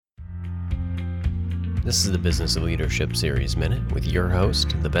This is the Business of Leadership Series Minute with your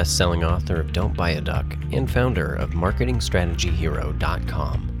host, the best-selling author of Don't Buy a Duck and founder of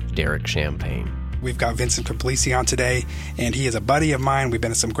MarketingStrategyHero.com, Derek Champagne. We've got Vincent Puglisi on today, and he is a buddy of mine. We've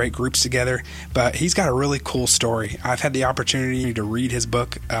been in some great groups together, but he's got a really cool story. I've had the opportunity to read his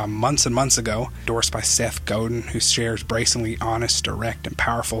book months and months ago, endorsed by Seth Godin, who shares brazenly honest, direct, and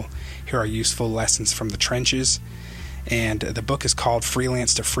powerful. Here are useful lessons from the trenches. And the book is called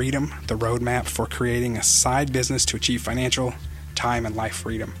Freelance to Freedom, the roadmap for creating a side business to achieve financial, time, and life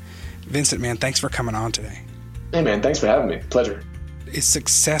freedom. Vincent, man, thanks for coming on today. Hey, man, thanks for having me. Pleasure. Is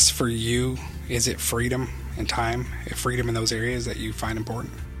success for you, is it freedom and time, freedom in those areas that you find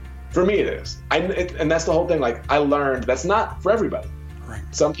important? For me, it is. And that's the whole thing. Like, I learned that's not for everybody. Right.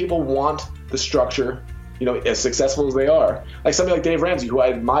 Some people want the structure, as successful as they are. Like somebody like Dave Ramsey, who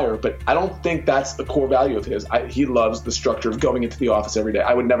I admire, but I don't think that's the core value of his. He loves the structure of going into the office every day.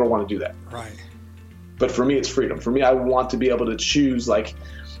 I would never want to do that. Right. But for me, it's freedom. For me, I want to be able to choose, like,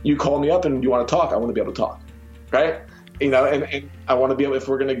 you call me up and you want to talk, I want to be able to talk, right? And I want to be able, if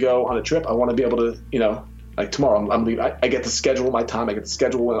we're going to go on a trip, I want to be able to, like tomorrow, I'm leaving. I get to schedule my time. I get to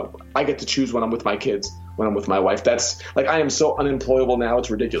schedule when I get to choose when I'm with my kids, when I'm with my wife. That's like, I am so unemployable now. It's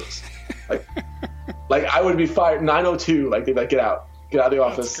ridiculous. Like I would be fired 9:02. Like they'd be like, get out of the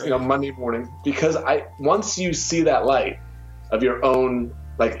office, Monday morning. Because once you see that light of your own,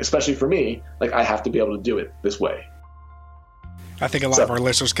 like, especially for me, like I have to be able to do it this way. I think a lot of our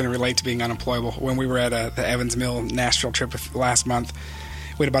listeners can relate to being unemployable. When we were at the Evans Mill Nashville trip last month,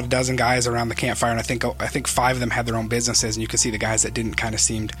 we had about a dozen guys around the campfire, and I think 5 of them had their own businesses, and you could see the guys that didn't kind of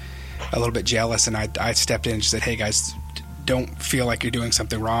seemed a little bit jealous, and I stepped in and just said, hey guys, don't feel like you're doing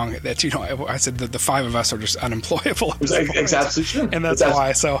something wrong. That I said that the 5 of us are just unemployable. Exactly true. And that's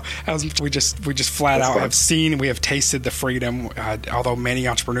why. So we just flat out have seen, we have tasted the freedom. Although many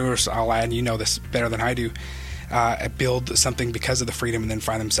entrepreneurs, I'll add, you know this better than I do, build something because of the freedom and then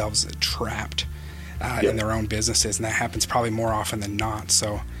find themselves trapped in their own businesses, and that happens probably more often than not.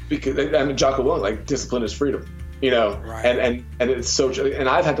 So because Jocko Willink, like, discipline is freedom, right. and it's so, and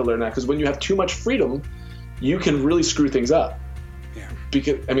I've had to learn that, because when you have too much freedom, you can really screw things up. Yeah.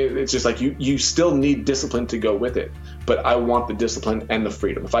 Because it's just like you still need discipline to go with it. But I want the discipline and the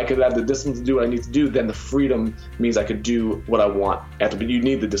freedom. If I could have the discipline to do what I need to do, then the freedom means I could do what I want after. But you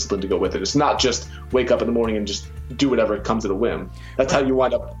need the discipline to go with it. It's not just wake up in the morning and just do whatever comes at a whim. That's how you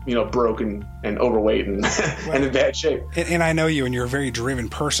wind up, broken and overweight and and in bad shape. And I know you, and you're a very driven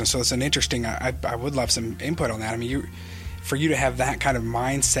person. So it's an interesting. I would love some input on that. For you to have that kind of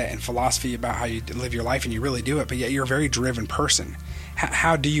mindset and philosophy about how you live your life, and you really do it, but yet you're a very driven person.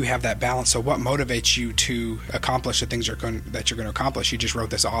 How do you have that balance? So what motivates you to accomplish the things that you're going to accomplish? You just wrote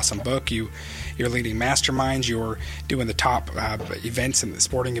this awesome book. You're leading masterminds. You're doing the top events and the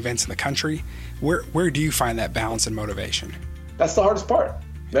sporting events in the country. Where do you find that balance and motivation? That's the hardest part.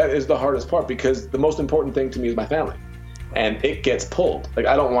 That is the hardest part, because the most important thing to me is my family, and it gets pulled. Like,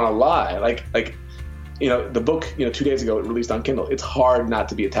 I don't want to lie. Like. The book, 2 days ago, it released on Kindle. It's hard not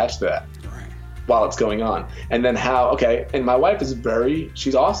to be attached to that while it's going on. And then and my wife is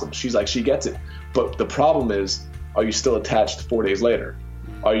she's awesome. She's like, she gets it. But the problem is, are you still attached 4 days later?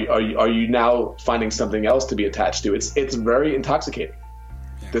 Are you now finding something else to be attached to? It's very intoxicating,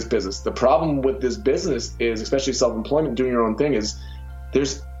 this business. The problem with this business is, especially self-employment, doing your own thing, is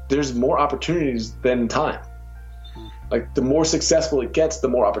there's more opportunities than time. Like, the more successful it gets, the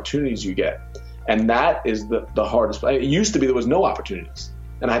more opportunities you get. And that is the hardest. It used to be there was no opportunities,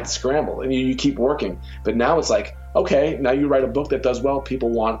 and I had to scramble, and you keep working. But now it's like, okay, now you write a book that does well. People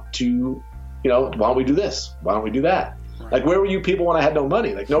want to, why don't we do this? Why don't we do that? Right. Like, where were you people when I had no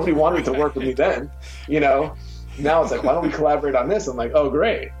money? Like, nobody wanted to work with me then, Now it's like, why don't we collaborate on this? I'm like, oh,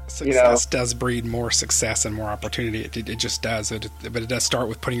 great. Success does breed more success and more opportunity. It just does. But it does start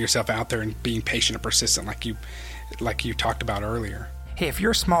with putting yourself out there and being patient and persistent, like you talked about earlier. Hey, if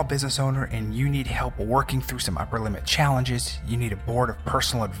you're a small business owner and you need help working through some upper limit challenges, you need a board of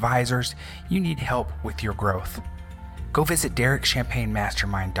personal advisors, you need help with your growth, go visit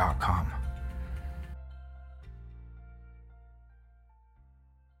DerekChampagneMastermind.com.